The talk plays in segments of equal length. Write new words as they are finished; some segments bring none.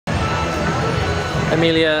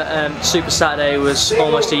Emelia, Super Saturday was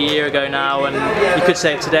almost a year ago now, and you could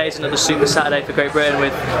say today is another Super Saturday for Great Britain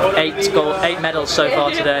with 8 medals so far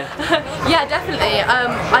today. Yeah, definitely.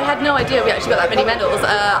 I had no idea we actually got that many medals.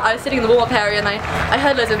 I was sitting in the warm-up area and I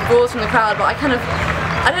heard loads of roars from the crowd, but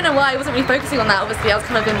I don't know why I wasn't really focusing on that. Obviously I was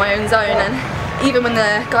kind of in my own zone, and even when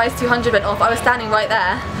the guys 200 went off, I was standing right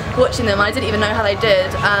there watching them and I didn't even know how they did.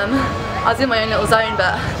 I was in my own little zone,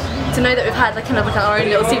 but to know that we've had kind of our own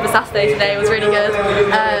little Super Saturday today was really good.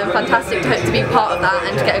 Fantastic to be part of that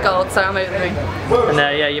and to get a gold, so I'm over the moon. And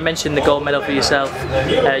yeah, you mentioned the gold medal for yourself.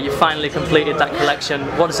 You finally completed that collection.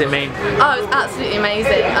 What does it mean? Oh, it was absolutely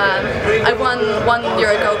amazing. I won 1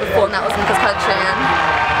 Euro gold before, and that was in cross country, and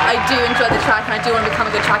I do enjoy the track and I do want to become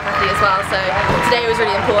a good track athlete as well, so today was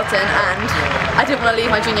really important, and I didn't want to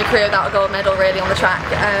leave my junior career without a gold medal really on the track.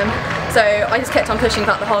 So I just kept on pushing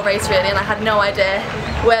throughout the whole race really, and I had no idea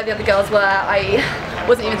where the other girls were. I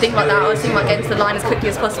wasn't even thinking about that. I was thinking about getting to the line as quickly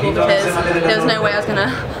as possible because there was no way I was going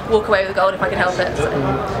to walk away with the gold if I could help it. So.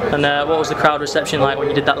 And what was the crowd reception like when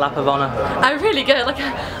you did that lap of honour? Really good. Like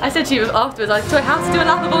I said to you afterwards, like, do I have to do a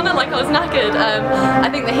lap of honour? Like I was knackered. I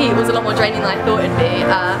think the heat was a lot more draining than I thought it'd be.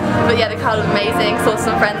 But yeah, the crowd was amazing. Saw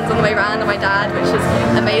some friends on the way round and my dad, which was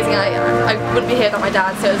amazing. I wouldn't be here without my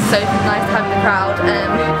dad, so it was so nice to have in the crowd.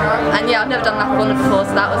 And yeah, I've never done a lap of honour before,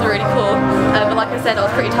 so that was really cool. But like I said, I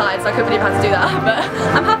was pretty tired, so I couldn't believe I had to do that. But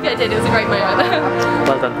I'm happy I did. It was a great moment.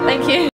 Well done. Thank you.